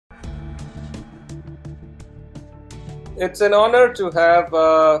It's an honor to have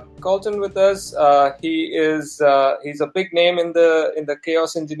Kolton with us. He's a big name in the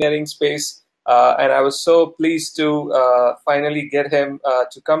chaos engineering space, and I was so pleased to finally get him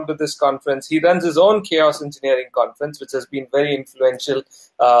to come to this conference. He runs his own chaos engineering conference, which has been very influential.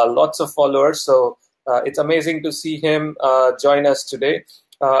 Lots of followers, so it's amazing to see him join us today.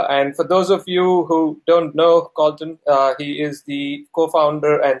 And for those of you who don't know Kolton, he is the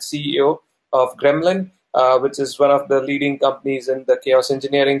co-founder and CEO of Gremlin, which is one of the leading companies in the chaos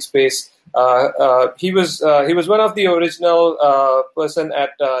engineering space. He was one of the original person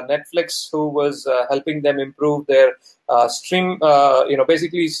at Netflix who was helping them improve their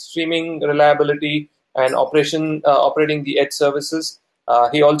basically streaming reliability and operating the edge services.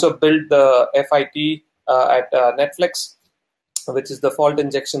 He also built the FIT at Netflix, which is the fault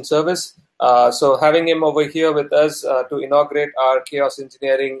injection service. So having him over here with us to inaugurate our chaos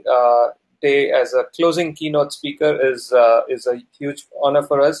engineering day as a closing keynote speaker is a huge honor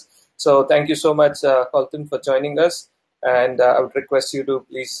for us. So thank you so much, Kolton, for joining us. And I would request you to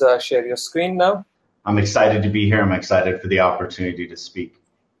please share your screen now. I'm excited to be here. I'm excited for the opportunity to speak.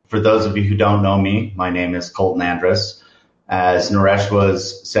 For those of you who don't know me, my name is Kolton Andrus. As Naresh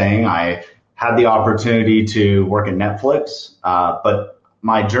was saying, I had the opportunity to work at Netflix, but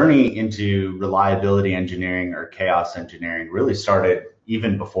my journey into reliability engineering or chaos engineering really started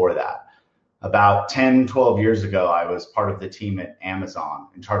even before that. About 10, 12 years ago, I was part of the team at Amazon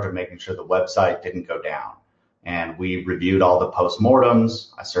in charge of making sure the website didn't go down. And we reviewed all the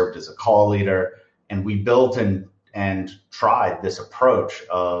postmortems. I served as a call leader, and we built and tried this approach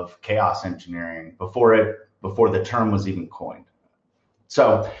of chaos engineering before the term was even coined.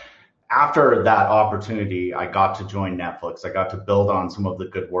 So after that opportunity, I got to join Netflix. I got to build on some of the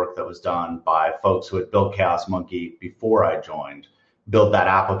good work that was done by folks who had built Chaos Monkey before I joined, build that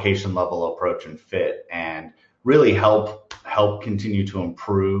application level approach and fit, and really help continue to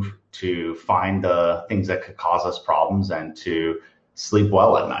improve, to find the things that could cause us problems and to sleep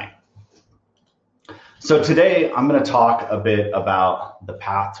well at night. So today I'm going to talk a bit about the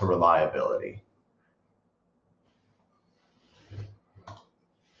path to reliability.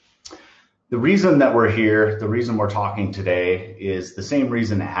 The reason that we're here, the reason we're talking today is the same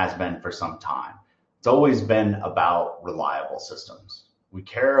reason it has been for some time. It's always been about reliable systems. We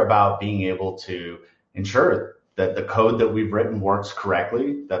care about being able to ensure that the code that we've written works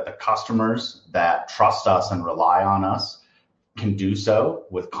correctly, that the customers that trust us and rely on us can do so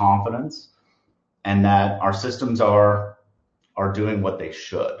with confidence, and that our systems are doing what they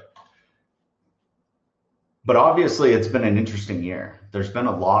should. But obviously, it's been an interesting year. There's been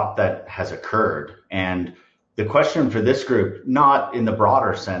a lot that has occurred. And the question for this group, not in the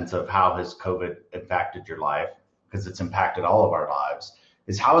broader sense of how has COVID impacted your life, because it's impacted all of our lives,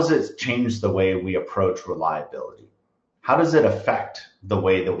 is how has it changed the way we approach reliability? How does it affect the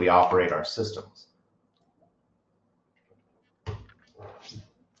way that we operate our systems?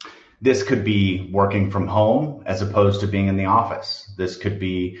 This could be working from home as opposed to being in the office. This could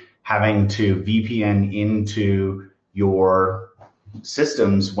be having to VPN into your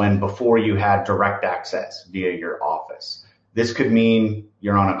systems when before you had direct access via your office. This could mean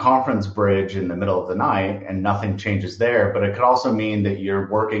you're on a conference bridge in the middle of the night and nothing changes there, but it could also mean that you're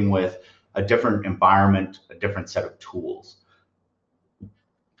working with a different environment, a different set of tools.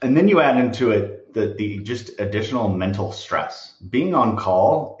 And then you add into it the just additional mental stress. Being on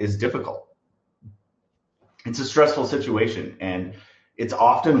call is difficult. It's a stressful situation, and it's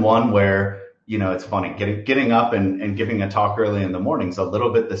often one where, it's funny, getting up and giving a talk early in the morning is a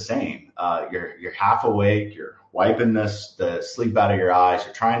little bit the same. You're half awake, you're wiping the sleep out of your eyes,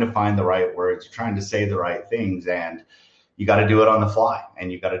 you're trying to find the right words, you're trying to say the right things, and you got to do it on the fly,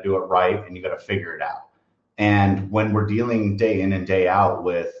 and you got to do it right, and you got to figure it out. And when we're dealing day in and day out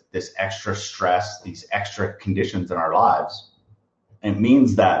with this extra stress, these extra conditions in our lives, it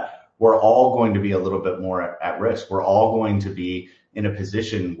means that we're all going to be a little bit more at risk. We're all going to be in a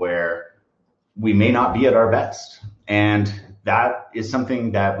position where we may not be at our best. And that is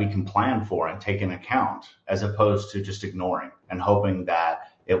something that we can plan for and take into account, as opposed to just ignoring and hoping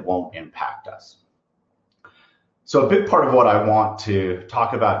that it won't impact us. So a big part of what I want to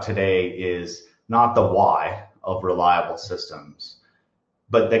talk about today is not the why of reliable systems,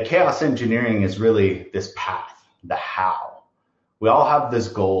 but the chaos engineering is really this path, the how. We all have this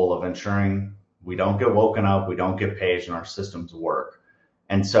goal of ensuring we don't get woken up, we don't get paged, and our systems work.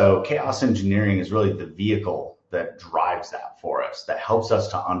 And so chaos engineering is really the vehicle that drives that for us, that helps us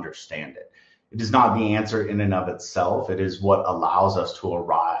to understand it. It is not the answer in and of itself. It is what allows us to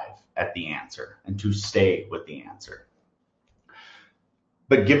arrive at the answer and to stay with the answer.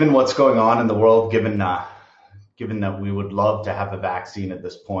 But given what's going on in the world, given given that we would love to have a vaccine at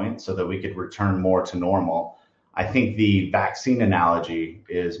this point so that we could return more to normal, I think the vaccine analogy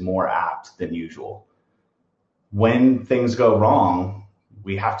is more apt than usual. When things go wrong,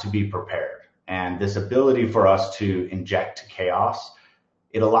 we have to be prepared. And this ability for us to inject chaos,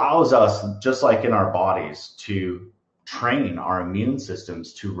 it allows us, just like in our bodies, to train our immune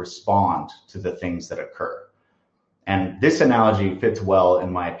systems to respond to the things that occur. And this analogy fits well,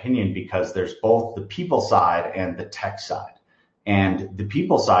 in my opinion, because there's both the people side and the tech side. And the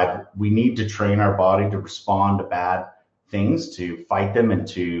people side, we need to train our body to respond to bad things, to fight them and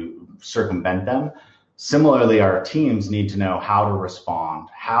to circumvent them. Similarly, our teams need to know how to respond,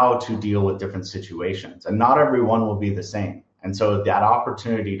 how to deal with different situations. And not everyone will be the same. And so that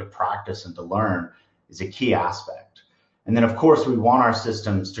opportunity to practice and to learn is a key aspect. And then, of course, we want our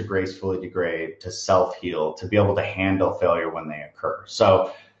systems to gracefully degrade, to self-heal, to be able to handle failure when they occur.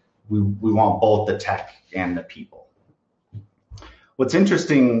 So we want both the tech and the people. What's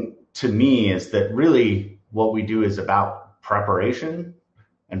interesting to me is that really what we do is about preparation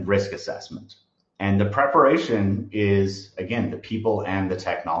and risk assessment. And the preparation is, again, the people and the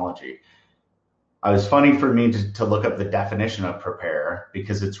technology. It was funny for me to look up the definition of prepare,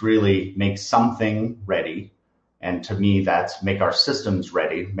 because it's really make something ready. And to me, that's make our systems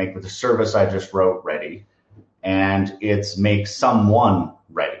ready, make the service I just wrote ready, and it's make someone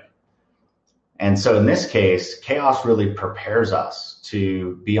ready. And so in this case, chaos really prepares us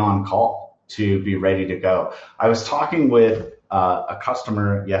to be on call, to be ready to go. I was talking with a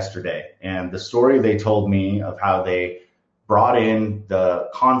customer yesterday, and the story they told me of how they brought in the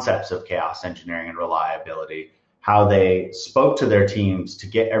concepts of chaos engineering and reliability, how they spoke to their teams to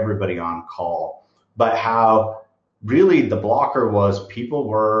get everybody on call, but how really the blocker was people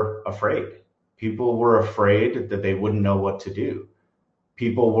were afraid. People were afraid that they wouldn't know what to do.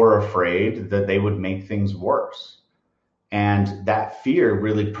 People were afraid that they would make things worse. And that fear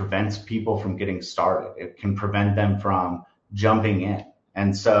really prevents people from getting started. It can prevent them from jumping in.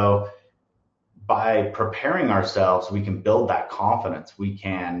 And so by preparing ourselves, we can build that confidence. We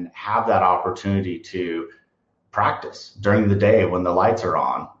can have that opportunity to practice during the day when the lights are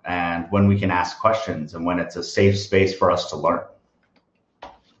on and when we can ask questions and when it's a safe space for us to learn.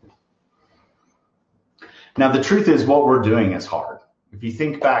 Now, the truth is what we're doing is hard. If you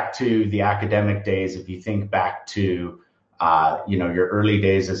think back to the academic days, if you think back to your early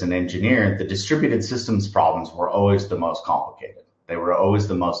days as an engineer, the distributed systems problems were always the most complicated. They were always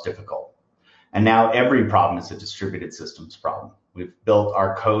the most difficult. And now every problem is a distributed systems problem. We've built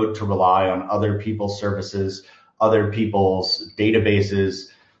our code to rely on other people's services, other people's databases.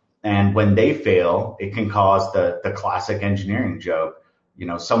 And when they fail, it can cause the classic engineering joke.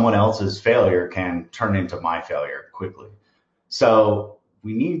 Someone else's failure can turn into my failure quickly. So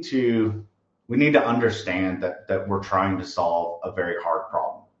we need to understand that we're trying to solve a very hard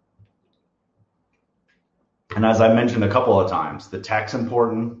problem. And as I mentioned a couple of times, the tech's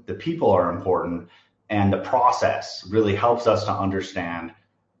important, the people are important, and the process really helps us to understand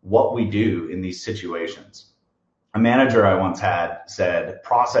what we do in these situations. A manager I once had said,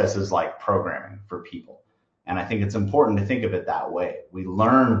 process is like programming for people. And I think it's important to think of it that way. We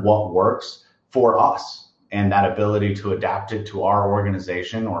learn what works for us, and that ability to adapt it to our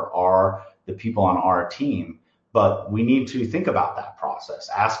organization or the people on our team. But we need to think about that process,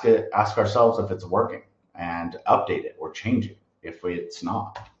 ask ourselves if it's working, and update it or change it if it's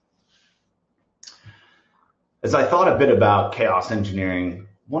not. As I thought a bit about chaos engineering,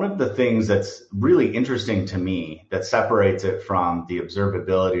 one of the things that's really interesting to me that separates it from the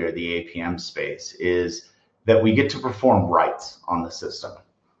observability or the APM space is that we get to perform writes on the system.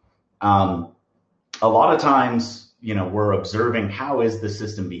 A lot of times, we're observing how is the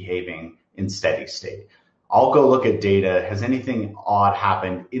system behaving in steady state. I'll go look at data. Has anything odd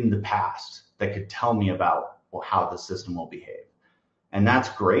happened in the past that could tell me about how the system will behave? And that's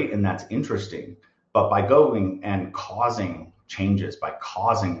great and that's interesting. But by going and causing changes, by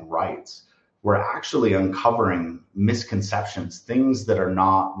causing writes, we're actually uncovering misconceptions, things that are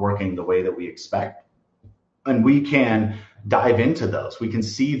not working the way that we expect. And we can dive into those. We can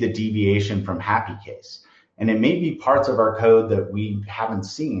see the deviation from happy case. And it may be parts of our code that we haven't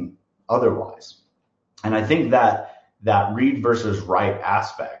seen otherwise. And I think that read versus write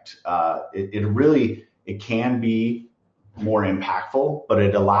aspect, it can be more impactful, but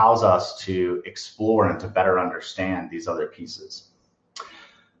it allows us to explore and to better understand these other pieces.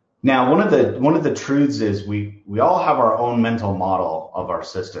 Now, one of the truths is we all have our own mental model of our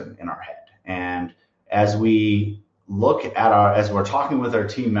system in our head. And as we look at as we're talking with our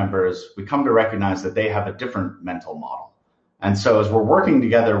team members, we come to recognize that they have a different mental model. And so as we're working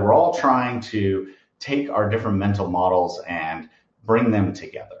together, we're all trying to take our different mental models and bring them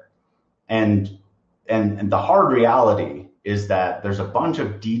together. And the hard reality is that there's a bunch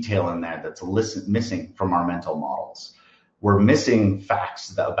of detail in there that's missing from our mental models. We're missing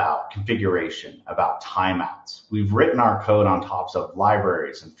facts about configuration, about timeouts. We've written our code on tops of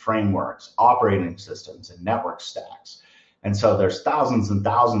libraries and frameworks, operating systems, and network stacks. And so there's thousands and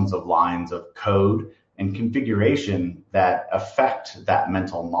thousands of lines of code and configuration that affect that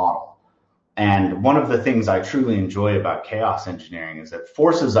mental model. And one of the things I truly enjoy about chaos engineering is it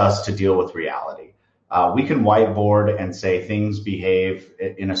forces us to deal with reality. We can whiteboard and say things behave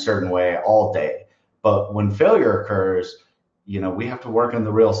in a certain way all day. But when failure occurs, we have to work in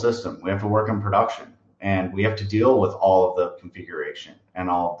the real system. We have to work in production, and we have to deal with all of the configuration and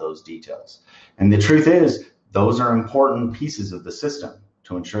all of those details. And the truth is, those are important pieces of the system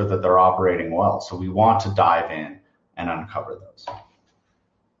to ensure that they're operating well. So we want to dive in and uncover those.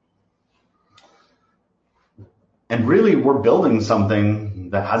 And really, we're building something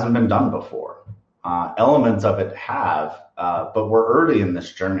that hasn't been done before. Elements of it have, but we're early in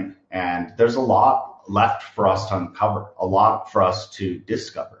this journey, and there's a lot left for us to uncover, a lot for us to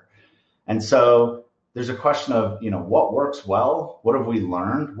discover. And so there's a question of, what works well? What have we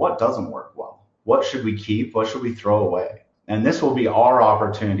learned? What doesn't work well? What should we keep? What should we throw away? And this will be our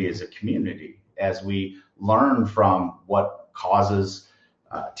opportunity as a community as we learn from what causes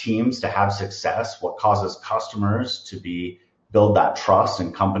teams to have success, what causes customers to build that trust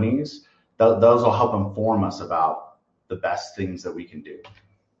in companies. Those will help inform us about the best things that we can do.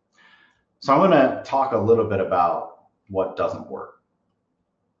 So I'm going to talk a little bit about what doesn't work.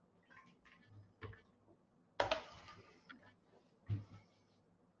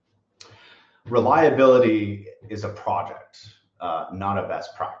 Reliability is a project, not a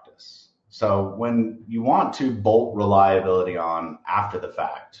best practice. So when you want to bolt reliability on after the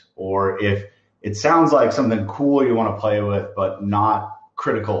fact, or if it sounds like something cool you want to play with, but not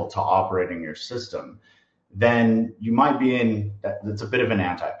critical to operating your system, then you might be it's a bit of an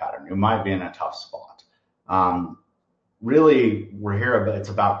anti-pattern. You might be in a tough spot. Really, it's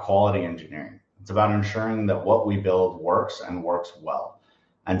about quality engineering. It's about ensuring that what we build works and works well.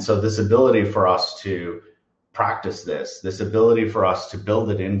 And so this ability for us to practice this ability for us to build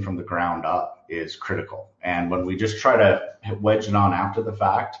it in from the ground up is critical. And when we just try to wedge it on after the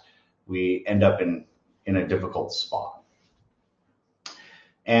fact, we end up in a difficult spot.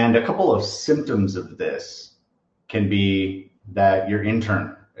 And a couple of symptoms of this can be that your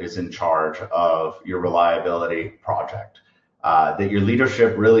intern is in charge of your reliability project, that your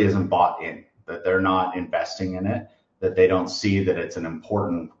leadership really isn't bought in, that they're not investing in it, that they don't see that it's an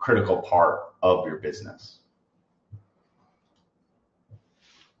important, critical part of your business.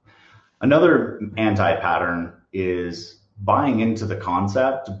 Another anti-pattern is buying into the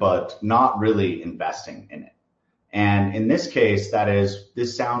concept, but not really investing in it. And in this case,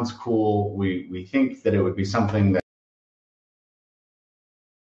 this sounds cool. We think that it would be something that.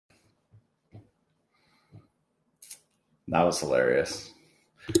 That was hilarious.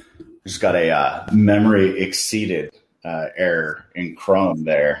 Just got a memory exceeded error in Chrome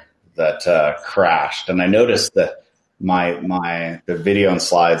there that crashed. And I noticed that the video and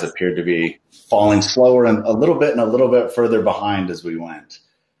slides appeared to be falling slower and a little bit further behind as we went.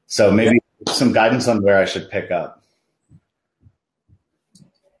 So maybe some guidance on where I should pick up.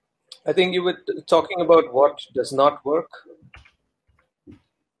 I think you were talking about what does not work.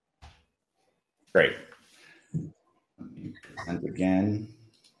 Great. And again.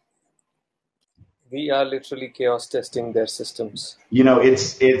 We are literally chaos testing their systems.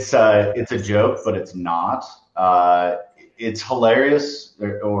 It's a joke, but it's not. It's hilarious,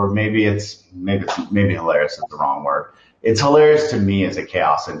 or maybe hilarious is the wrong word. It's hilarious to me as a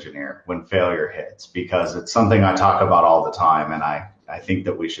chaos engineer when failure hits, because it's something I talk about all the time, and I think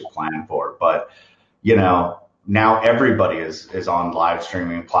that we should plan for. But now everybody is on live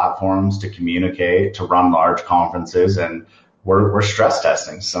streaming platforms to communicate, to run large conferences, and we're stress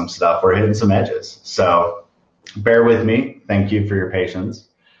testing some stuff. We're hitting some edges. So bear with me. Thank you for your patience.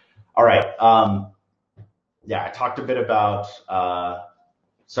 All right. I talked a bit about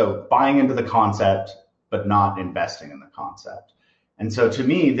so buying into the concept, but not investing in the concept. And so to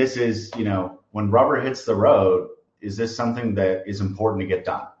me, this is, when rubber hits the road, is this something that is important to get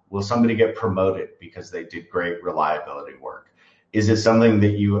done? Will somebody get promoted because they did great reliability work? Is it something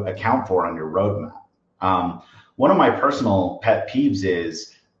that you account for on your roadmap? One of my personal pet peeves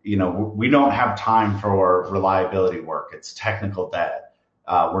is, we don't have time for reliability work. It's technical debt.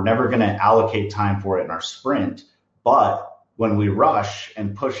 We're never going to allocate time for it in our sprint. But when we rush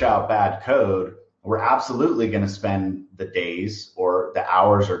and push out bad code, We're absolutely going to spend the days or the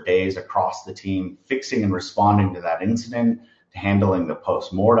hours or days across the team fixing and responding to that incident, handling the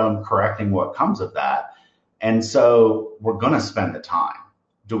post-mortem, correcting what comes of that. And so we're going to spend the time.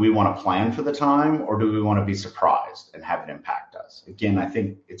 Do we want to plan for the time, or do we want to be surprised and have it impact us? Again, I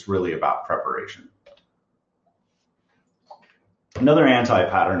think it's really about preparation. Another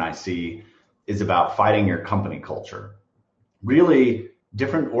anti-pattern I see is about fighting your company culture. Really,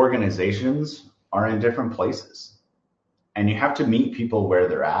 different organizations are in different places, and you have to meet people where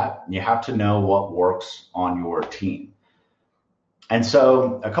they're at, and you have to know what works on your team. And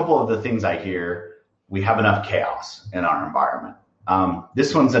so a couple of the things I hear, we have enough chaos in our environment.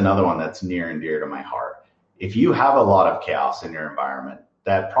 This one's another one that's near and dear to my heart. If you have a lot of chaos in your environment,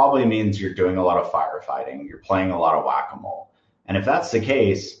 that probably means you're doing a lot of firefighting, you're playing a lot of whack-a-mole. And if that's the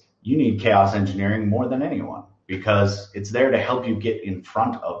case, you need chaos engineering more than anyone, because it's there to help you get in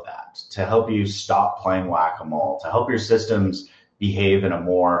front of that, to help you stop playing whack-a-mole, to help your systems behave in a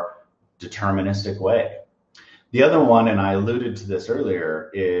more deterministic way. The other one, and I alluded to this earlier,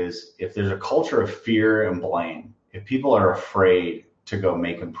 is if there's a culture of fear and blame, if people are afraid to go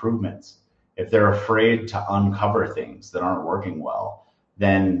make improvements, if they're afraid to uncover things that aren't working well,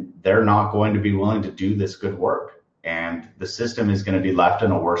 then they're not going to be willing to do this good work. And the system is going to be left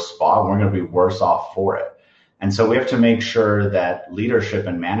in a worse spot. We're going to be worse off for it. And so we have to make sure that leadership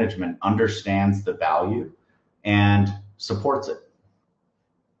and management understands the value and supports it.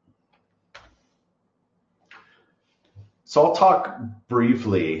 So I'll talk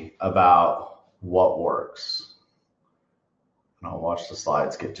briefly about what works. And I'll watch the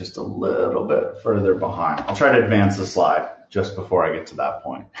slides get just a little bit further behind. I'll try to advance the slide just before I get to that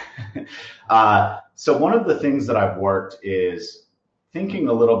point. So one of the things that I've worked is thinking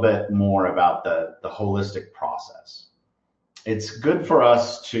a little bit more about the holistic process. It's good for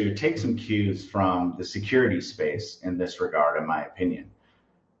us to take some cues from the security space in this regard, in my opinion.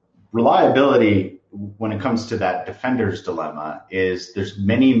 Reliability, when it comes to that defender's dilemma, is there's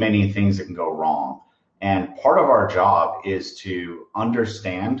many, many things that can go wrong. And part of our job is to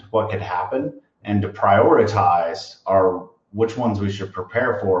understand what could happen and to prioritize which ones we should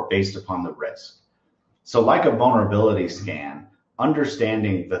prepare for based upon the risk. So like a vulnerability scan,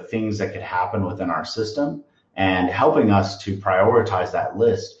 understanding the things that could happen within our system and helping us to prioritize that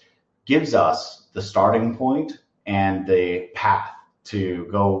list gives us the starting point and the path to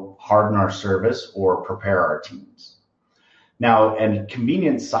go harden our service or prepare our teams. Now, a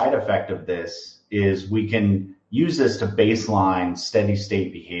convenient side effect of this is we can use this to baseline steady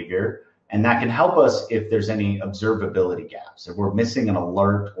state behavior, and that can help us if there's any observability gaps. If we're missing an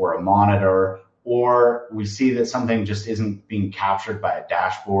alert or a monitor, or we see that something just isn't being captured by a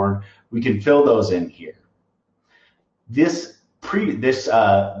dashboard, we can fill those in here. This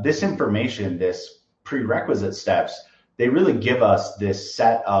information, this prerequisite steps, they really give us this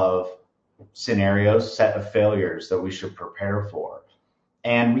set of scenarios, set of failures that we should prepare for.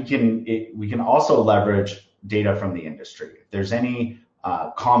 And we can also leverage data from the industry. If there's any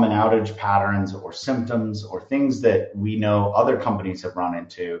common outage patterns or symptoms or things that we know other companies have run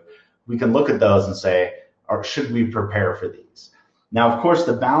into, we can look at those and say, or should we prepare for these? Now, of course,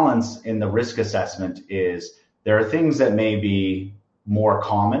 the balance in the risk assessment is there are things that may be more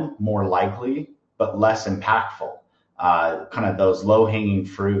common, more likely, but less impactful. Kind of those low-hanging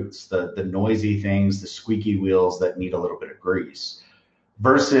fruits, the noisy things, the squeaky wheels that need a little bit of grease,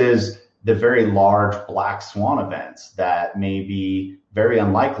 versus the very large black swan events that may be very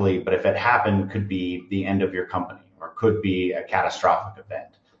unlikely, but if it happened, could be the end of your company or could be a catastrophic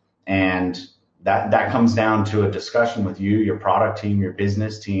event. And that comes down to a discussion with you, your product team, your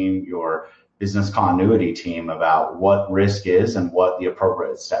business team, your business continuity team about what risk is and what the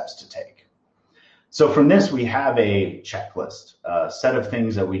appropriate steps to take. So from this, we have a checklist, a set of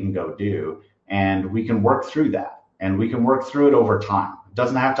things that we can go do, and we can work through that, and we can work through it over time. It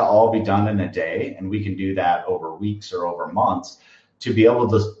doesn't have to all be done in a day, and we can do that over weeks or over months to be able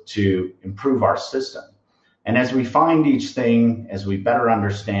to improve our system. And as we find each thing, as we better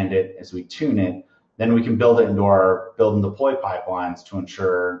understand it, as we tune it, then we can build it into our build and deploy pipelines to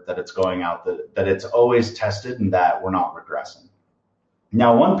ensure that it's going out, that it's always tested and that we're not regressing.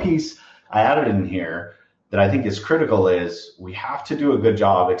 Now, one piece I added in here that I think is critical is we have to do a good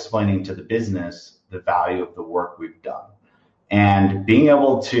job explaining to the business the value of the work we've done. And being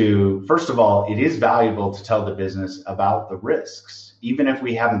able to, first of all, it is valuable to tell the business about the risks, even if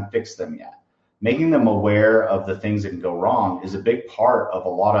we haven't fixed them yet. Making them aware of the things that can go wrong is a big part of a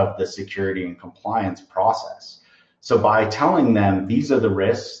lot of the security and compliance process. So by telling them these are the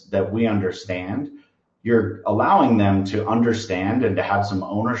risks that we understand, you're allowing them to understand and to have some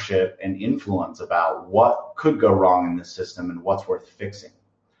ownership and influence about what could go wrong in the system and what's worth fixing.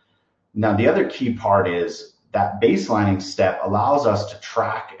 Now, the other key part is that baselining step allows us to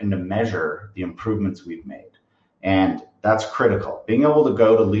track and to measure the improvements we've made. And that's critical. Being able to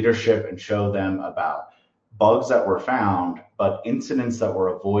go to leadership and show them about bugs that were found, but incidents that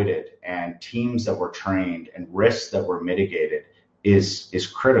were avoided and teams that were trained and risks that were mitigated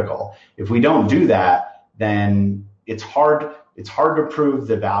is critical. If we don't do that, then it's hard to prove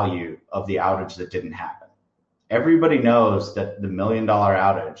the value of the outage that didn't happen. Everybody knows that the $1 million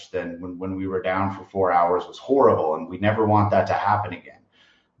outage then when we were down for 4 hours was horrible, and we never want that to happen again.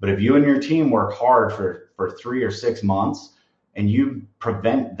 But if you and your team work hard for 3 or 6 months and you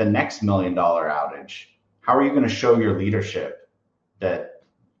prevent the next $1 million outage, how are you going to show your leadership that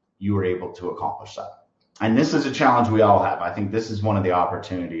you were able to accomplish that? And this is a challenge we all have. I think this is one of the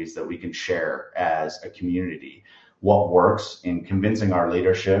opportunities that we can share as a community. What works in convincing our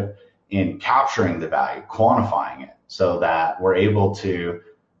leadership, in capturing the value, quantifying it, so that we're able to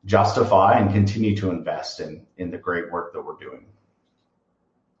justify and continue to invest in the great work that we're doing.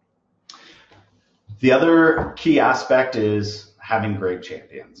 The other key aspect is having great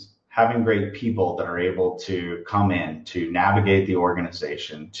champions, having great people that are able to come in to navigate the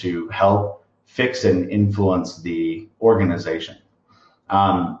organization, to help fix and influence the organization.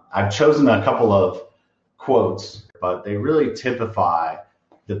 I've chosen a couple of quotes, but they really typify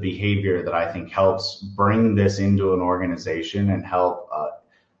the behavior that I think helps bring this into an organization and help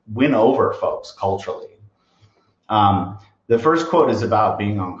win over folks culturally. The first quote is about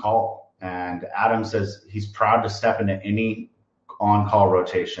being on call, and Adam says he's proud to step into any on-call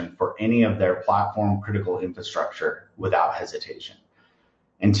rotation for any of their platform critical infrastructure without hesitation.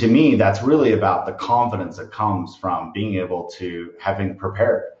 And to me, that's really about the confidence that comes from being able to having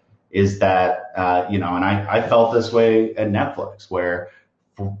prepared. Is that, and I felt this way at Netflix, where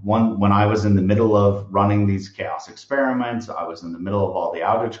when I was in the middle of running these chaos experiments, I was in the middle of all the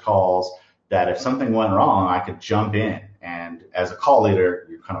outage calls, that if something went wrong, I could jump in. And as a call leader,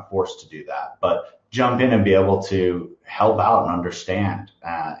 you're kind of forced to do that, but jump in and be able to help out and understand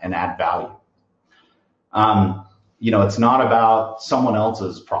and add value. It's not about someone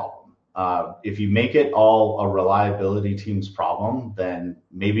else's problem. If you make it all a reliability team's problem, then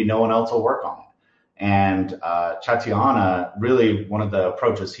maybe no one else will work on it. And Chatiana, really one of the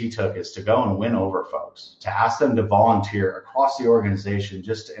approaches he took is to go and win over folks, to ask them to volunteer across the organization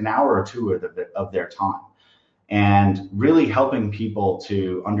just an hour or two of their time, and really helping people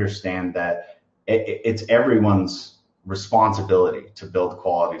to understand that it's everyone's responsibility to build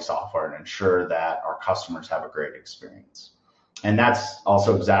quality software and ensure that our customers have a great experience. And that's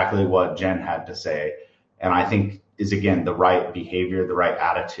also exactly what Jen had to say, and I think is, again, the right behavior, the right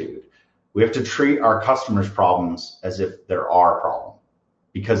attitude. We have to treat our customers' problems as if they're our problem,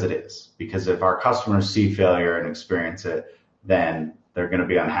 because it is. Because if our customers see failure and experience it, then they're going to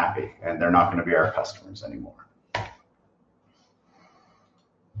be unhappy and they're not going to be our customers anymore.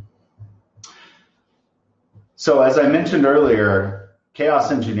 So as I mentioned earlier,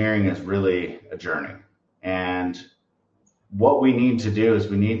 chaos engineering is really a journey. And what we need to do is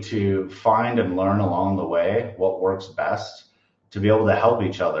we need to find and learn along the way what works best to be able to help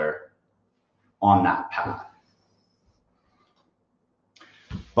each other on that path.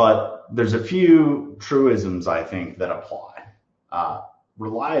 But there's a few truisms, I think, that apply.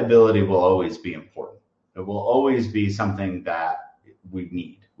 Reliability will always be important. It will always be something that we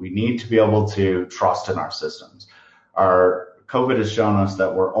need. We need to be able to trust in our systems. Our COVID has shown us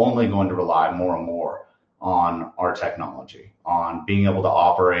that we're only going to rely more and more on our technology, on being able to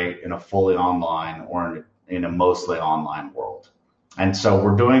operate in a fully online or in a mostly online world. And so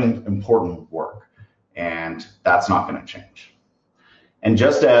we're doing important work, and that's not going to change. And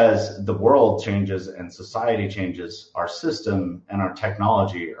just as the world changes and society changes, our system and our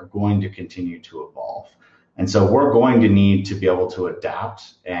technology are going to continue to evolve. And so we're going to need to be able to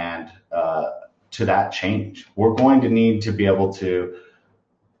adapt and to that change. We're going to need to be able to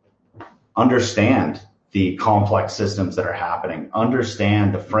understand the complex systems that are happening,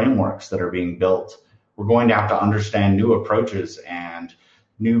 understand the frameworks that are being built. We're going to have to understand new approaches and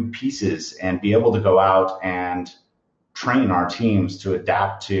new pieces and be able to go out and train our teams to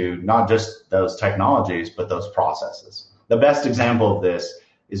adapt to not just those technologies, but those processes. The best example of this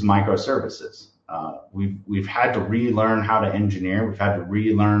is microservices. We've had to relearn how to engineer. We've had to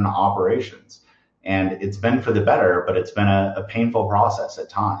relearn operations, and it's been for the better, but it's been a painful process at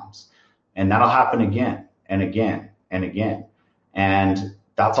times. And that'll happen again and again and again. And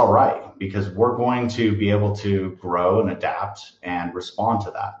that's all right, because we're going to be able to grow and adapt and respond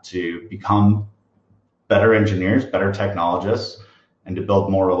to that, to become better engineers, better technologists, and to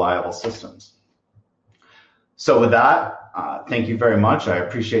build more reliable systems. So with that, thank you very much. I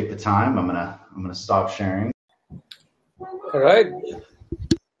appreciate the time. I'm gonna stop sharing. All right.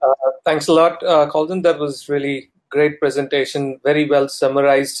 Thanks a lot, Kolton. That was really great presentation. Very well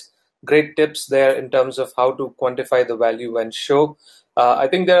summarized. Great tips there in terms of how to quantify the value and show. I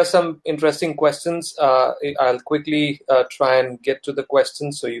think there are some interesting questions. I'll quickly try and get to the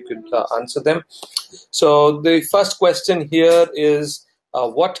questions so you could answer them. So the first question here is,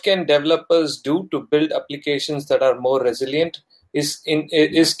 what can developers do to build applications that are more resilient?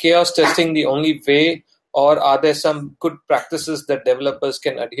 Is chaos testing the only way, or are there some good practices that developers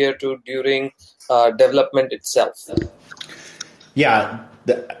can adhere to during development itself? Yeah,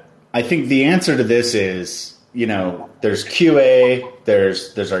 I think the answer to this is, there's QA,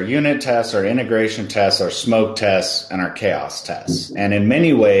 there's our unit tests, our integration tests, our smoke tests, and our chaos tests. And in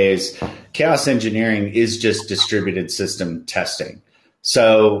many ways, chaos engineering is just distributed system testing.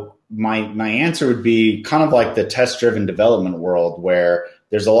 So my answer would be kind of like the test-driven development world, where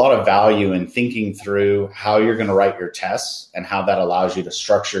there's a lot of value in thinking through how you're going to write your tests and how that allows you to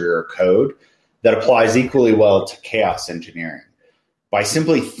structure your code that applies equally well to chaos engineering. By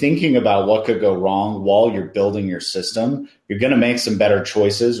simply thinking about what could go wrong while you're building your system, you're going to make some better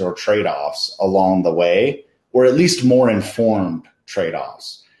choices or trade-offs along the way, or at least more informed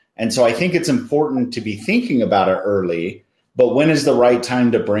trade-offs. And so I think it's important to be thinking about it early, but when is the right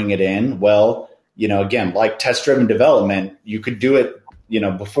time to bring it in? Well, again, like test-driven development, you could do it,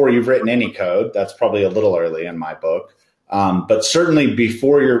 before you've written any code. That's probably a little early in my book. But certainly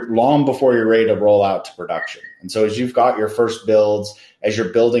long before you're ready to roll out to production. And so as you've got your first builds, as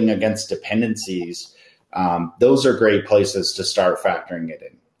you're building against dependencies, those are great places to start factoring it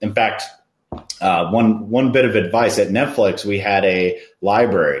in. In fact, one bit of advice at Netflix, we had a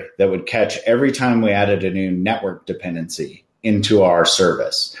library that would catch every time we added a new network dependency into our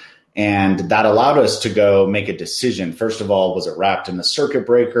service. And that allowed us to go make a decision. First of all, was it wrapped in a circuit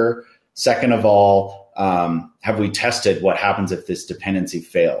breaker? Second of all, have we tested what happens if this dependency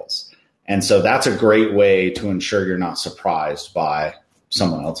fails? And so that's a great way to ensure you're not surprised by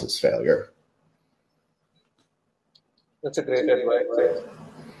someone else's failure. That's a great advice.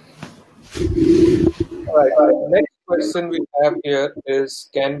 All right. The next question we have here is,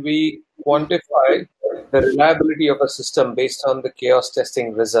 can we quantify the reliability of a system based on the chaos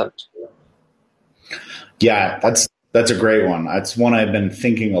testing result? Yeah, that's a great one. That's one I've been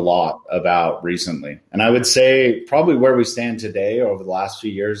thinking a lot about recently. And I would say probably where we stand today over the last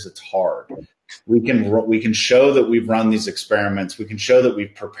few years, it's hard. We can show that we've run these experiments. We can show that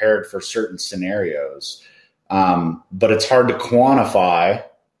we've prepared for certain scenarios. But it's hard to quantify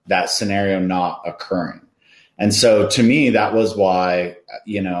that scenario not occurring. And so to me, that was why,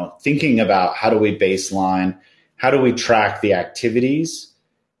 thinking about how do we baseline, how do we track the activities,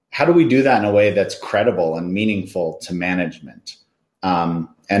 how do we do that in a way that's credible and meaningful to management? And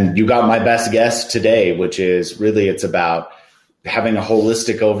you got my best guess today, which is really it's about having a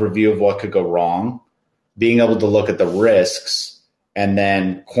holistic overview of what could go wrong, being able to look at the risks, and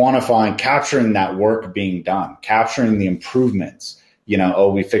then quantifying, capturing that work being done, capturing the improvements.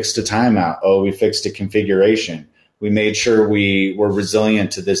 We fixed a timeout. We fixed a configuration. We made sure we were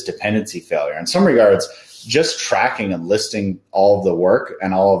resilient to this dependency failure. In some regards, just tracking and listing all of the work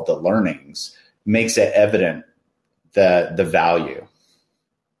and all of the learnings makes it evident the value.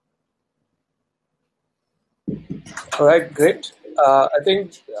 All right, great. I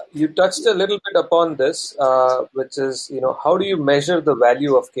think you touched a little bit upon this, which is, how do you measure the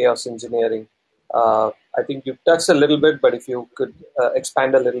value of chaos engineering? I think you've touched a little bit, but if you could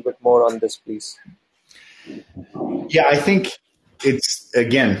expand a little bit more on this, please. Yeah, I think it's,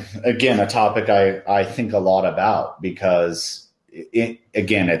 again, a topic I think a lot about, because,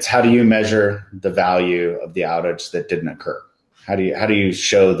 it's how do you measure the value of the outage that didn't occur? How do you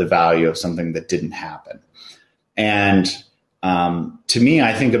show the value of something that didn't happen? And to me,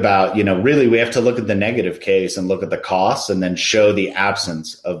 I think about, really we have to look at the negative case and look at the costs and then show the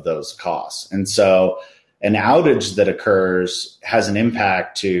absence of those costs. And so an outage that occurs has an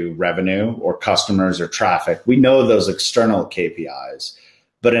impact to revenue or customers or traffic. We know those external KPIs,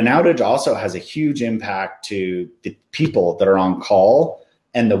 but an outage also has a huge impact to the people that are on call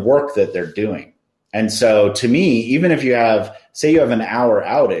and the work that they're doing. And so to me, even if you have an hour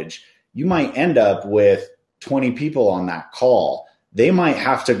outage, you might end up with 20 people on that call. They might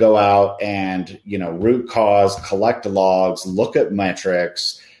have to go out and, root cause, collect logs, look at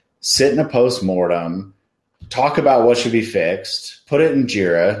metrics, sit in a postmortem, talk about what should be fixed, put it in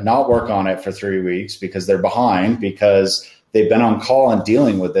Jira, not work on it for 3 weeks because they're behind, because they've been on call and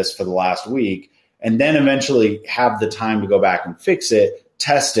dealing with this for the last week. and then eventually have the time to go back and fix it,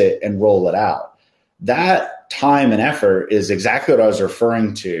 test it, and roll it out. That time and effort is exactly what I was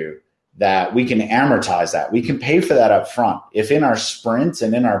referring to, that we can amortize that. We can pay for that up front. If in our sprints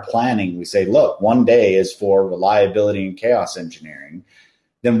and in our planning, we say, look, one day is for reliability and chaos engineering,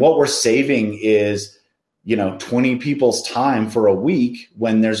 then what we're saving is, 20 people's time for a week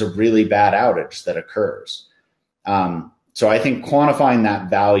when there's a really bad outage that occurs. So I think quantifying that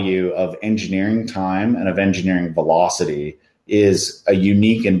value of engineering time and of engineering velocity is a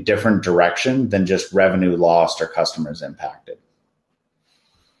unique and different direction than just revenue lost or customers impacted.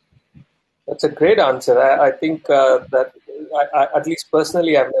 That's a great answer. I think that at least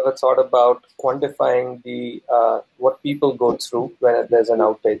personally, I've never thought about quantifying the what people go through when there's an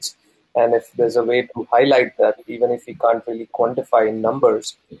outage. And if there's a way to highlight that, even if we can't really quantify in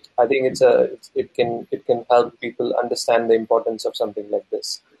numbers, I think it can help people understand the importance of something like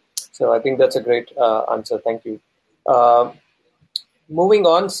this. So I think that's a great answer. Thank you. Moving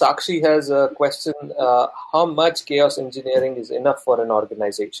on, Sakshi has a question. How much chaos engineering is enough for an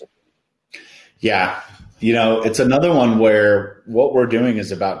organization? Yeah, it's another one where what we're doing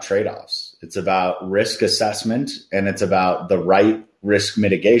is about trade-offs. It's about risk assessment, and it's about the right risk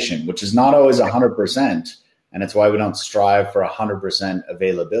mitigation, which is not always 100%. And it's why we don't strive for 100%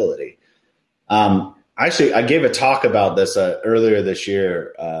 availability. Actually, I gave a talk about this earlier this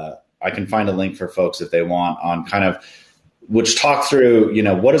year. I can find a link for folks if they want, on kind of which talk through,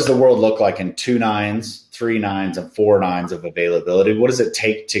 what does the world look like in 2 nines, 3 nines, and 4 nines of availability? What does it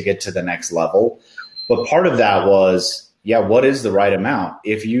take to get to the next level? But part of that was, what is the right amount?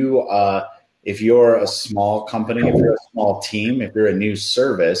 If you're a small company, if you're a small team, if you're a new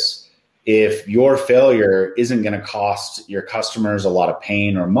service, if your failure isn't going to cost your customers a lot of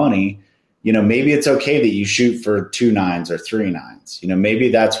pain or money, maybe it's okay that you shoot for 2 nines or 3 nines.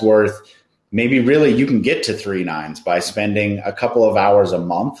 Maybe that's worth. Maybe really you can get to 3 nines by spending a couple of hours a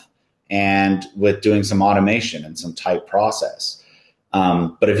month and with doing some automation and some type process.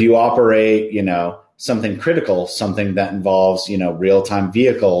 But if you operate, something critical, something that involves, real-time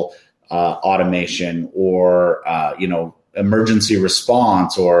vehicle automation or, emergency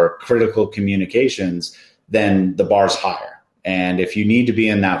response or critical communications, then the bar's higher. And if you need to be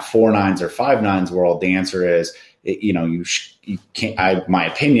in that 4 nines or 5 nines world, the answer is, you can't. My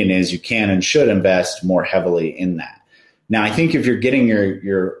opinion is you can and should invest more heavily in that. Now, I think if you're getting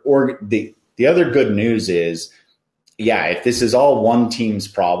the other good news is, if this is all one team's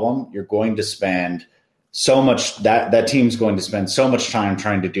problem, you're going to spend so much that team's going to spend so much time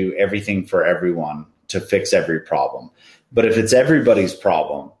trying to do everything for everyone to fix every problem. But if it's everybody's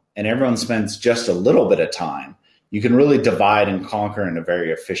problem and everyone spends just a little bit of time, you can really divide and conquer in a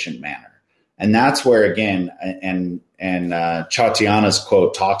very efficient manner. And that's where, again, and Chatiana's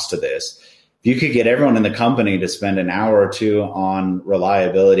quote talks to this. If you could get everyone in the company to spend an hour or 2 on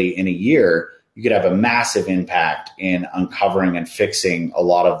reliability in a year, you could have a massive impact in uncovering and fixing a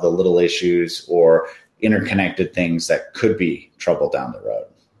lot of the little issues or interconnected things that could be trouble down the road.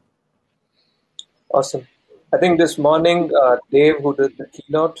 Awesome. I think this morning, Dave, who did the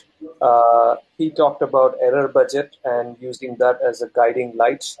keynote, he talked about error budget and using that as a guiding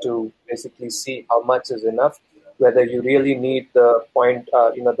light to basically see how much is enough, whether you really need the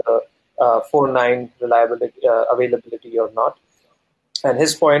 4.9 reliability availability or not. And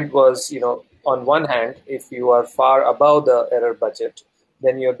his point was, on one hand, if you are far above the error budget,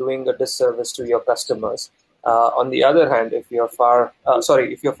 then you're doing a disservice to your customers. On the other hand, if you're far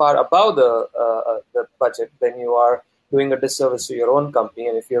above the budget, then you are doing a disservice to your own company.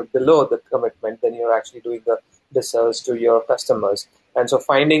 And if you're below the commitment, then you're actually doing a disservice to your customers. And so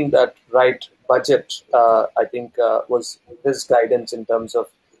finding that right budget, I think, was his guidance in terms of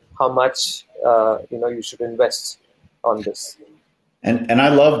how much, you should invest on this. And I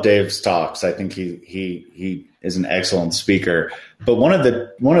love Dave's talks. I think he is an excellent speaker. But one of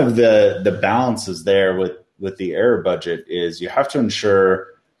the balances there with the error budget is you have to ensure,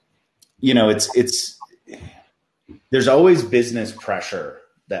 there's always business pressure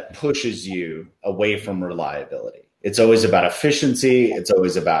that pushes you away from reliability. It's always about efficiency. It's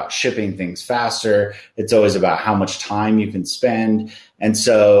always about shipping things faster. It's always about how much time you can spend. And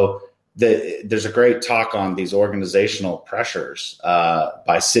so there's a great talk on these organizational pressures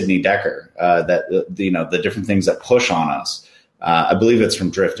by Sidney Decker that the different things that push on us. I believe it's from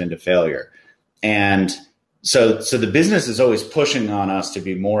Drift into Failure. And so the business is always pushing on us to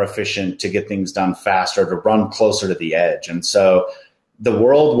be more efficient, to get things done faster, to run closer to the edge. And so the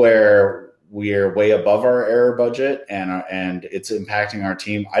world where we're way above our error budget and it's impacting our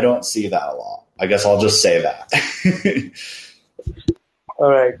team, I don't see that a lot. I guess I'll just say that.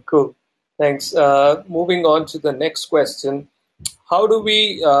 All right, cool. Thanks. Moving on to the next question. How do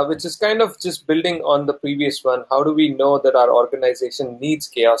we, which is kind of just building on the previous one, how do we know that our organization needs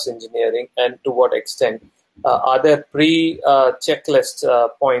chaos engineering, and to what extent? Are there checklist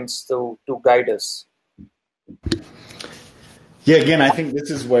points to guide us? Yeah, again, I think this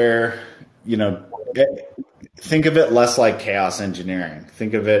is where, think of it less like chaos engineering.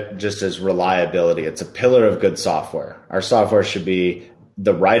 Think of it just as reliability. It's a pillar of good software. Our software should be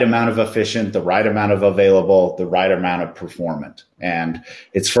the right amount of efficient, the right amount of available, the right amount of performant. And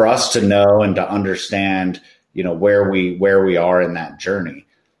it's for us to know and to understand, where we are in that journey.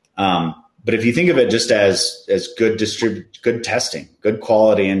 But if you think of it just as good testing, good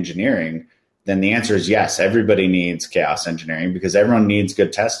quality engineering, then the answer is yes. Everybody needs chaos engineering because everyone needs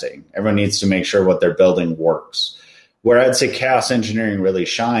good testing. Everyone needs to make sure what they're building works. Where I'd say chaos engineering really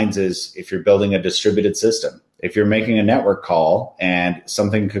shines is if you're building a distributed system. If you're making a network call and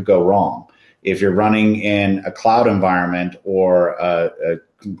something could go wrong. If you're running in a cloud environment or a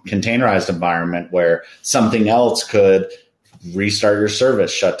containerized environment where something else could restart your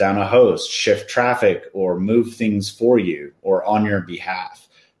service, shut down a host, shift traffic, or move things for you or on your behalf,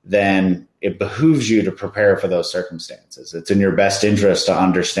 then it behooves you to prepare for those circumstances. It's in your best interest to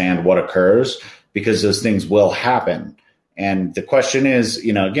understand what occurs because those things will happen. And the question is,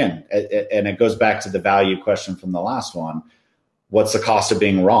 again, and it goes back to the value question from the last one, what's the cost of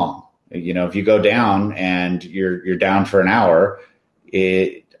being wrong? If you go down and you're down for an hour,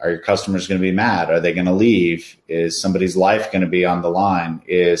 are your customers going to be mad? Are they going to leave? Is somebody's life going to be on the line?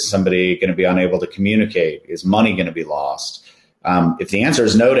 Is somebody going to be unable to communicate? Is money going to be lost? If the answer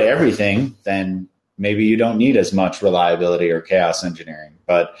is no to everything, then maybe you don't need as much reliability or chaos engineering.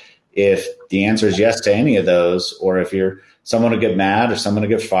 But if the answer is yes to any of those, or if you're someone to get mad or someone to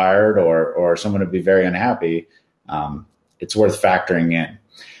get fired or someone to be very unhappy, it's worth factoring in.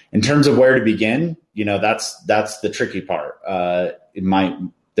 In terms of where to begin, that's the tricky part.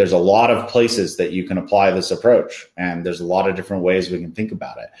 There's a lot of places that you can apply this approach, and there's a lot of different ways we can think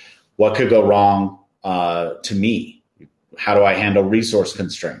about it. What could go wrong to me? How do I handle resource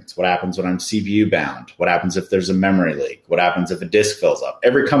constraints? What happens when I'm CPU bound? What happens if there's a memory leak? What happens if a disk fills up?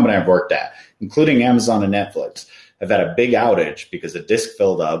 Every company I've worked at, including Amazon and Netflix, have had a big outage because a disk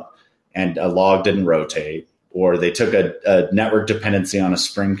filled up and a log didn't rotate, or they took a network dependency on a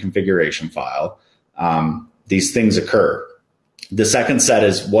Spring configuration file. These things occur. The second set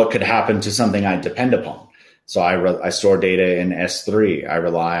is what could happen to something I depend upon. So I store data in S3. I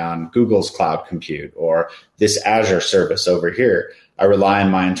rely on Google's cloud compute or this Azure service over here. I rely on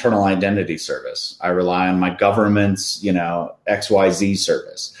my internal identity service. I rely on my government's, XYZ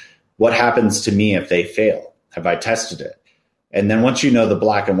service. What happens to me if they fail? Have I tested it? And then once you know the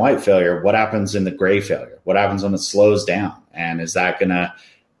black and white failure, what happens in the gray failure? What happens when it slows down? And is that going to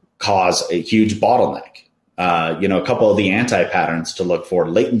cause a huge bottleneck? A couple of the anti-patterns to look for: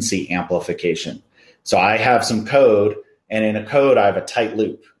 latency amplification. So I have some code, and in a code, I have a tight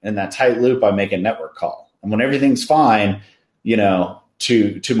loop. In that tight loop, I make a network call. And when everything's fine, to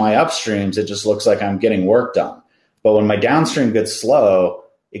my upstreams, it just looks like I'm getting work done. But when my downstream gets slow,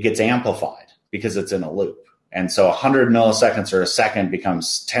 it gets amplified because it's in a loop. And so 100 milliseconds or a second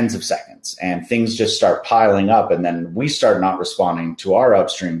becomes tens of seconds, and things just start piling up. And then we start not responding to our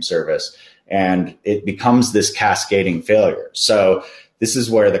upstream service, and it becomes this cascading failure. So this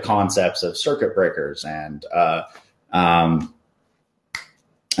is where the concepts of circuit breakers and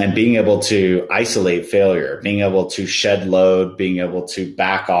being able to isolate failure, being able to shed load, being able to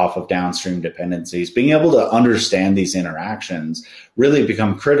back off of downstream dependencies, being able to understand these interactions really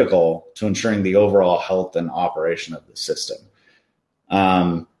become critical to ensuring the overall health and operation of the system.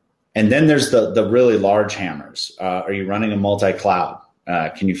 And then there's the really large hammers. Are you running a multi-cloud?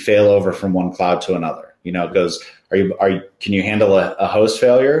 Can you fail over from one cloud to another? It goes, can you handle a host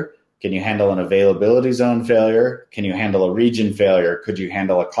failure? Can you handle an availability zone failure? Can you handle a region failure? Could you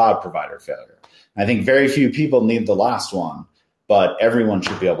handle a cloud provider failure? I think very few people need the last one, but everyone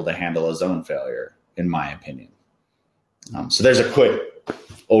should be able to handle a zone failure, in my opinion. So there's a quick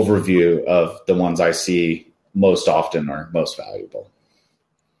overview of the ones I see most often or most valuable.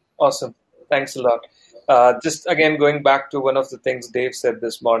 Awesome. Thanks a lot. Just again, going back to one of the things Dave said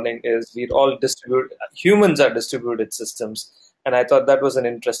this morning is humans are distributed systems. And I thought that was an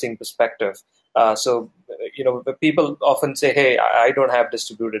interesting perspective. People often say, hey, I don't have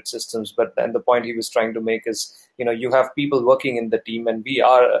distributed systems. But then the point he was trying to make is, you have people working in the team, and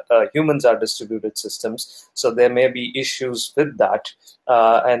humans are distributed systems. So there may be issues with that.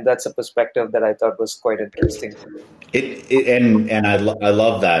 And that's a perspective that I thought was quite interesting. And I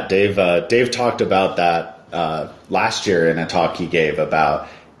love that. Dave talked about that last year in a talk he gave about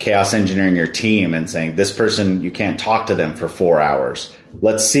chaos engineering your team and saying, this person, you can't talk to them for 4 hours.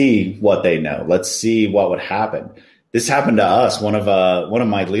 Let's see what they know. Let's see what would happen. This happened to us. One of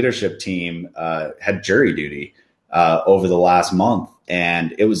my leadership team had jury duty over the last month,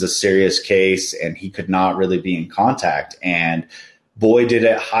 and it was a serious case, and he could not really be in contact. And boy, did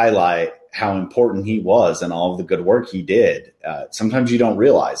it highlight how important he was and all of the good work he did. Sometimes you don't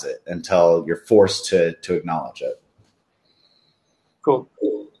realize it until you're forced to acknowledge it. Cool.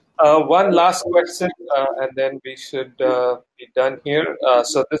 One last question, and then we should be done here.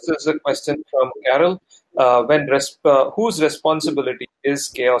 So this is a question from Carol. Whose responsibility is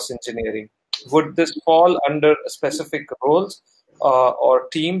chaos engineering? Would this fall under specific roles or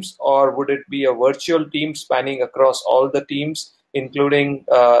teams, or would it be a virtual team spanning across all the teams, including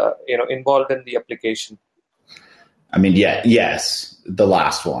involved in the application? I mean, yes, the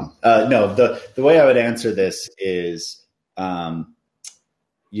last one. No, the way I would answer this is,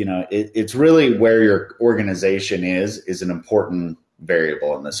 it's really where your organization is an important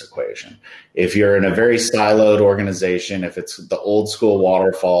variable in this equation. If you're in a very siloed organization, if it's the old school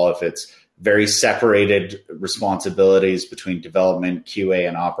waterfall, if it's very separated responsibilities between development, QA,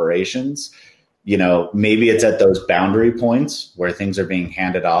 and operations, maybe it's at those boundary points where things are being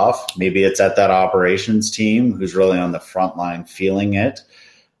handed off. Maybe it's at that operations team who's really on the front line feeling it.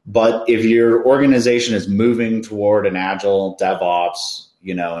 But if your organization is moving toward an agile DevOps,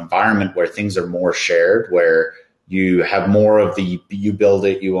 environment where things are more shared, where you have more of you build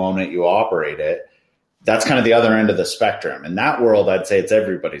it, you own it, you operate it, that's kind of the other end of the spectrum. In that world, I'd say it's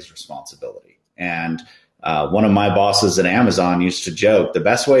everybody's responsibility. And one of my bosses at Amazon used to joke, the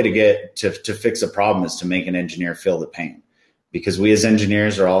best way to get to fix a problem is to make an engineer feel the pain, because we as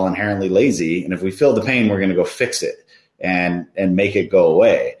engineers are all inherently lazy. And if we feel the pain, we're going to go fix it and make it go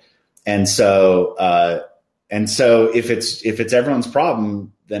away. And so if it's everyone's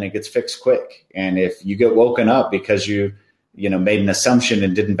problem, then it gets fixed quick. And if you get woken up because you made an assumption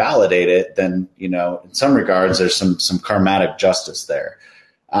and didn't validate it, then, in some regards, there's some karmatic justice there.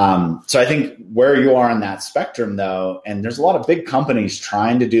 So I think where you are on that spectrum, though, and there's a lot of big companies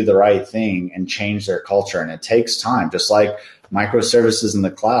trying to do the right thing and change their culture, and it takes time. Just like microservices in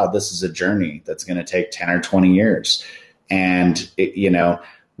the cloud, this is a journey that's going to take 10 or 20 years. And,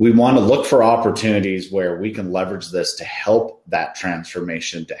 we want to look for opportunities where we can leverage this to help that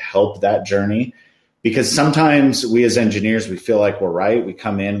transformation, to help that journey. Because sometimes we as engineers, we feel like we're right. We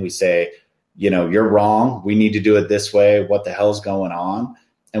come in, we say, you're wrong. We need to do it this way. What the hell's going on?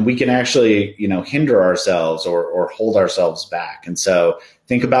 And we can actually, hinder ourselves or hold ourselves back. And so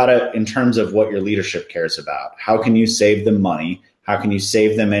think about it in terms of what your leadership cares about. How can you save them money? How can you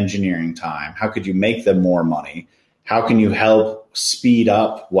save them engineering time? How could you make them more money? How can you help speed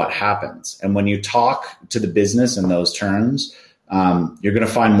up what happens? And when you talk to the business in those terms, you're going to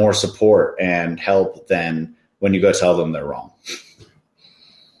find more support and help than when you go tell them they're wrong.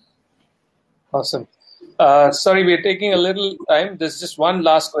 Awesome. Sorry, we're taking a little time. There's just one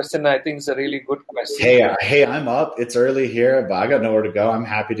last question. I think it's a really good question. Hey, I'm up. It's early here, but I got nowhere to go. I'm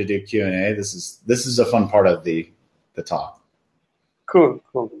happy to do Q&A. This is a fun part of the talk. Cool.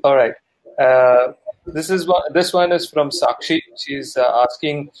 All right. This one is from Sakshi. She's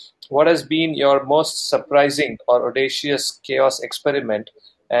asking, what has been your most surprising or audacious chaos experiment,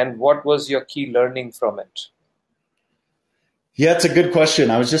 and what was your key learning from it? Yeah, it's a good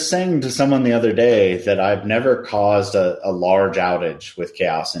question. I was just saying to someone the other day that I've never caused a large outage with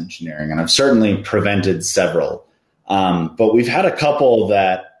chaos engineering, and I've certainly prevented several. But we've had a couple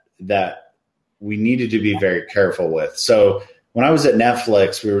that we needed to be very careful with. So when I was at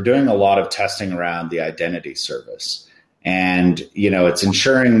Netflix, we were doing a lot of testing around the identity service. And, it's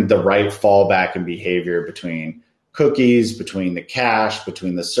ensuring the right fallback and behavior between cookies, between the cache,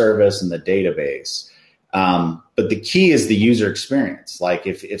 between the service and the database. But the key is the user experience. Like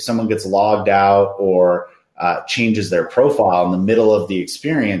if someone gets logged out or changes their profile in the middle of the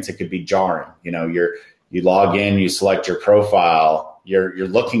experience, it could be jarring. You log in, you select your profile, you're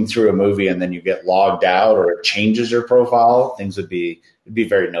looking through a movie, and then you get logged out or it changes your profile. Things would be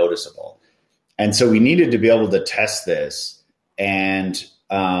very noticeable. And so we needed to be able to test this. And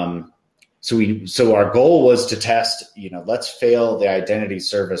so our goal was to test, let's fail the identity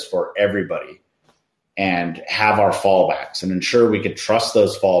service for everybody and have our fallbacks and ensure we could trust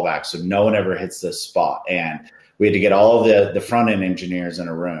those fallbacks so no one ever hits this spot. And we had to get all of the front end engineers in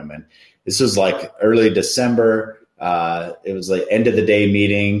a room. And this was like early December. It was like end of the day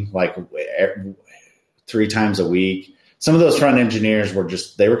meeting, like 3 times a week. Some of those front engineers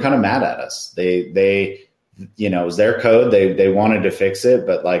they were kind of mad at us. They it was their code. They wanted to fix it,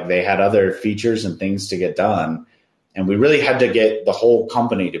 but like they had other features and things to get done. And we really had to get the whole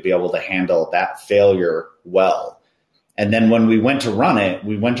company to be able to handle that failure well. And then when we went to run it,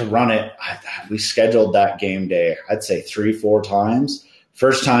 we scheduled that game day, I'd say 3-4 times.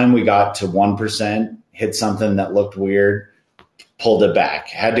 First time we got to 1%, hit something that looked weird, pulled it back,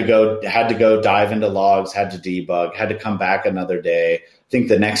 had to go dive into logs, had to debug, had to come back another day. I think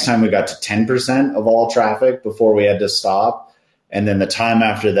the next time we got to 10% of all traffic before we had to stop. And then the time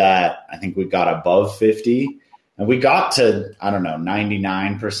after that, I think we got above 50. And we got to,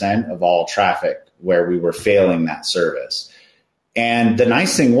 99% of all traffic where we were failing that service. And the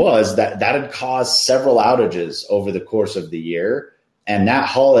nice thing was that had caused several outages over the course of the year. And that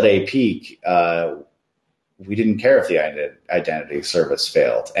holiday peak, we didn't care if the identity service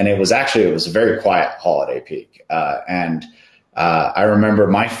failed. And it was a very quiet holiday peak. I remember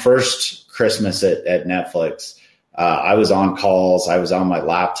my first Christmas at Netflix, I was on calls, I was on my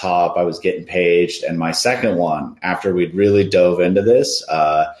laptop, I was getting paged. And my second one, after we'd really dove into this,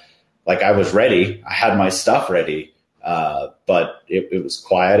 I was ready, I had my stuff ready, but it was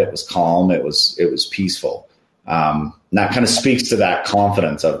quiet, it was calm, it was peaceful. And that kind of speaks to that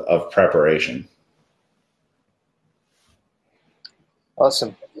confidence of preparation.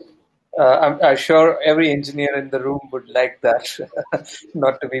 Awesome. I'm sure every engineer in the room would like that,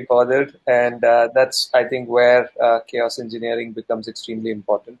 not to be bothered. And that's, I think, where chaos engineering becomes extremely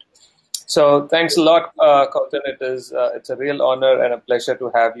important. So thanks a lot, Kolton. It's a real honor and a pleasure to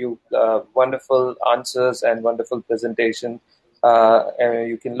have you. Wonderful answers and wonderful presentation. And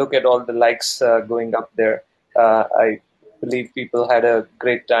you can look at all the likes going up there. I believe people had a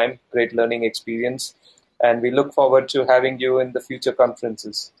great time, great learning experience. And we look forward to having you in the future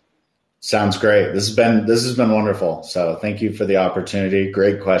conferences. Sounds great. This has been wonderful. So thank you for the opportunity.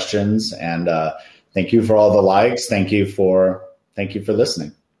 Great questions, and thank you for all the likes. Thank you for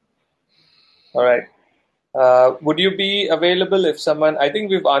listening. All right. Would you be available if someone? I think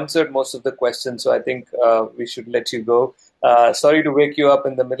we've answered most of the questions, so I think we should let you go. Sorry to wake you up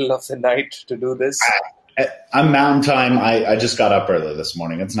in the middle of the night to do this. I'm Mountain Time. I just got up early this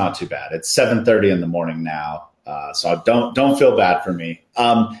morning. It's not too bad. It's 7:30 in the morning now, so don't feel bad for me.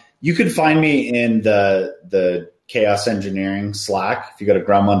 You can find me in the Chaos Engineering Slack. If you go to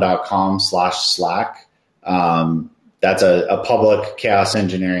grumman.com/Slack, that's a public Chaos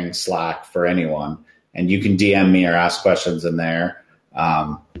Engineering Slack for anyone, and you can DM me or ask questions in there,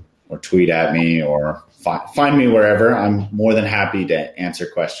 or tweet at me, or find me wherever. I'm more than happy to answer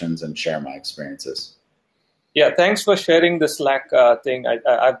questions and share my experiences. Yeah, thanks for sharing the Slack thing.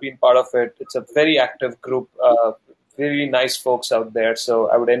 I've been part of it. It's a very active group, very nice folks out there. So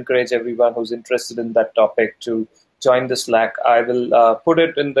I would encourage everyone who's interested in that topic to join the Slack. I will put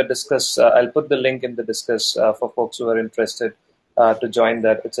it in the discuss. I'll put the link in the discuss for folks who are interested to join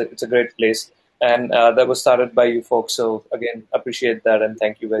that. It's a great place. And that was started by you folks. So again, appreciate that. And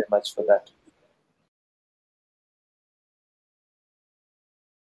thank you very much for that.